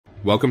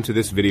Welcome to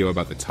this video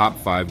about the top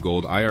 5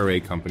 gold IRA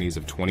companies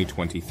of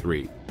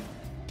 2023.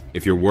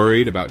 If you're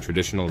worried about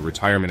traditional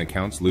retirement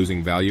accounts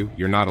losing value,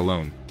 you're not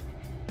alone.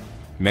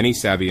 Many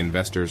savvy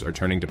investors are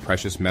turning to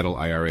precious metal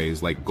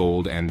IRAs like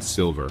gold and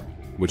silver,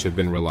 which have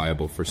been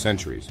reliable for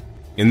centuries.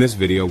 In this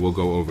video, we'll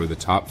go over the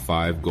top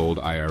 5 gold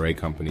IRA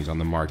companies on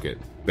the market,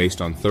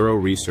 based on thorough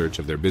research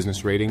of their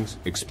business ratings,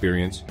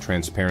 experience,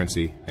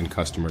 transparency, and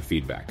customer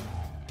feedback.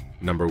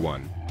 Number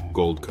 1.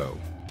 Goldco.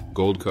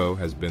 Goldco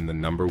has been the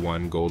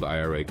 #1 gold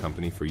IRA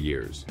company for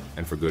years,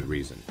 and for good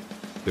reason.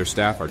 Their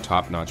staff are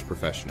top-notch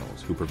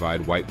professionals who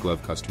provide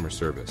white-glove customer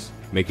service,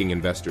 making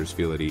investors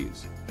feel at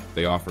ease.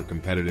 They offer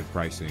competitive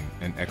pricing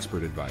and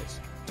expert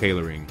advice,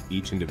 tailoring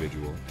each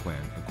individual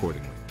plan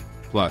accordingly.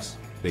 Plus,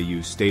 they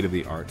use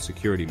state-of-the-art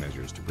security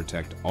measures to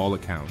protect all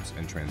accounts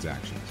and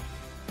transactions.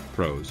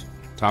 Pros: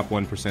 top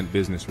 1%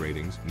 business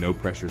ratings,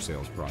 no-pressure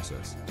sales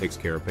process, takes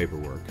care of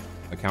paperwork.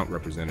 Account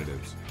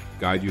representatives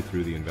guide you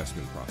through the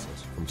investment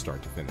process from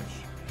start to finish.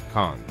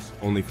 Cons: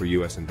 only for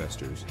U.S.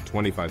 investors,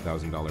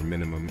 $25,000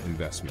 minimum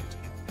investment.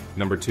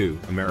 Number 2,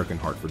 American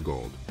Hartford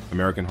Gold.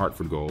 American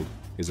Hartford Gold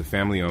is a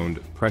family-owned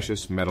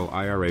precious metal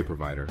IRA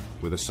provider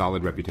with a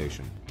solid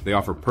reputation. They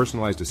offer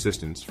personalized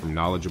assistance from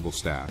knowledgeable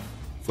staff,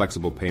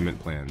 flexible payment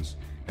plans,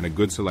 and a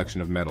good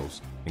selection of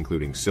metals,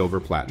 including silver,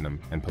 platinum,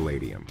 and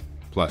palladium.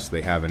 Plus,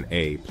 they have an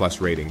A+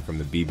 rating from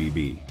the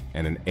BBB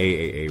and an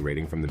AAA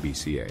rating from the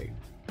BCA.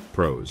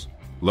 Pros: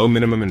 low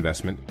minimum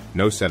investment,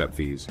 no setup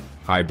fees,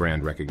 high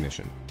brand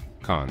recognition.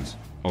 Cons: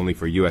 only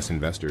for U.S.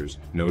 investors,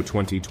 no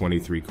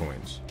 2023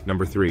 coins.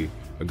 Number 3,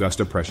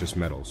 Augusta Precious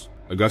Metals.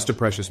 Augusta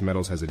Precious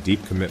Metals has a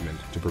deep commitment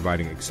to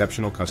providing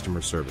exceptional customer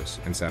service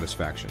and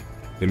satisfaction.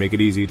 They make it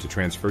easy to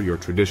transfer your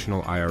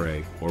traditional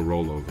IRA or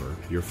rollover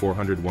your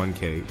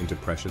 401k into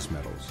precious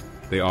metals.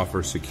 They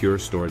offer secure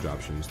storage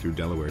options through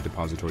Delaware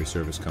Depository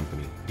Service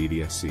Company,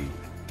 DDSC,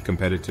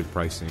 competitive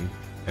pricing,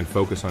 and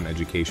focus on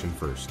education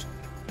first.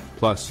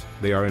 Plus,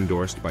 they are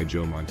endorsed by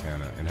Joe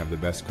Montana and have the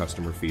best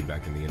customer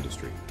feedback in the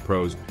industry.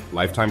 Pros: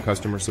 lifetime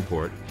customer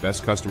support,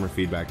 best customer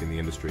feedback in the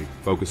industry,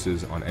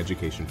 focuses on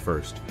education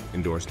first,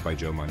 endorsed by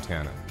Joe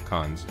Montana.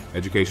 Cons: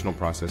 educational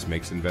process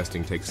makes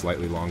investing take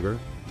slightly longer.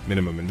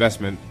 Minimum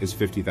investment is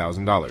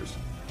 $50,000.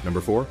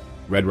 Number 4,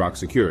 Red Rock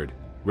Secured.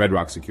 Red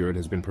Rock Secured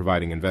has been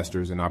providing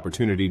investors an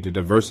opportunity to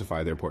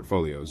diversify their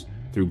portfolios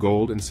through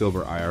gold and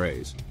silver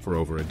IRAs for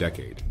over a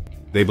decade.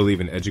 They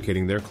believe in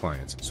educating their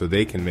clients so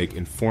they can make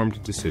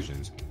informed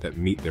decisions that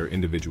meet their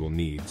individual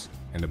needs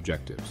and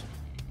objectives.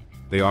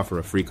 They offer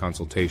a free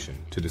consultation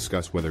to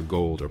discuss whether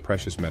gold or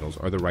precious metals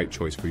are the right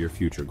choice for your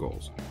future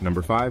goals.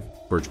 Number 5,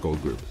 Birch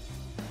Gold Group.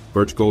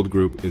 Birch Gold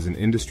Group is an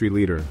industry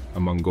leader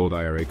among gold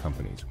IRA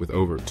companies with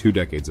over 2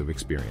 decades of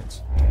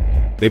experience.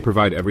 They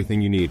provide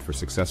everything you need for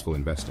successful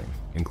investing,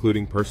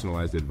 including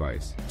personalized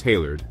advice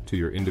tailored to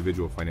your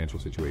individual financial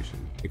situation,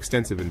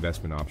 extensive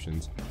investment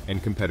options,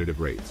 and competitive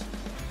rates.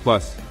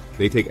 Plus,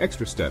 they take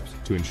extra steps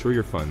to ensure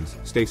your funds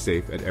stay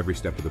safe at every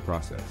step of the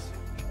process.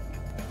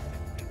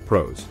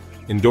 Pros: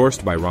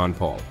 endorsed by Ron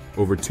Paul,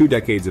 over 2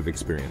 decades of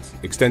experience,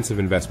 extensive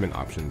investment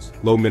options,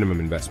 low minimum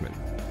investment.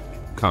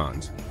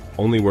 Cons: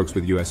 only works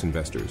with U.S.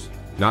 investors,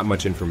 not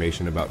much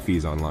information about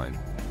fees online.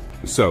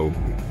 So,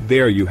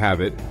 there you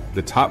have it,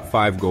 the top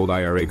 5 gold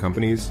IRA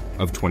companies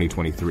of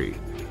 2023.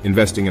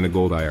 Investing in a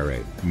gold IRA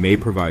may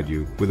provide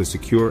you with a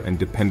secure and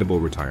dependable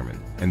retirement,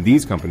 and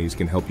these companies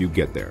can help you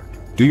get there.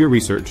 Do your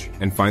research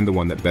and find the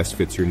one that best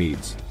fits your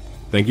needs.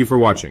 Thank you for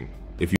watching.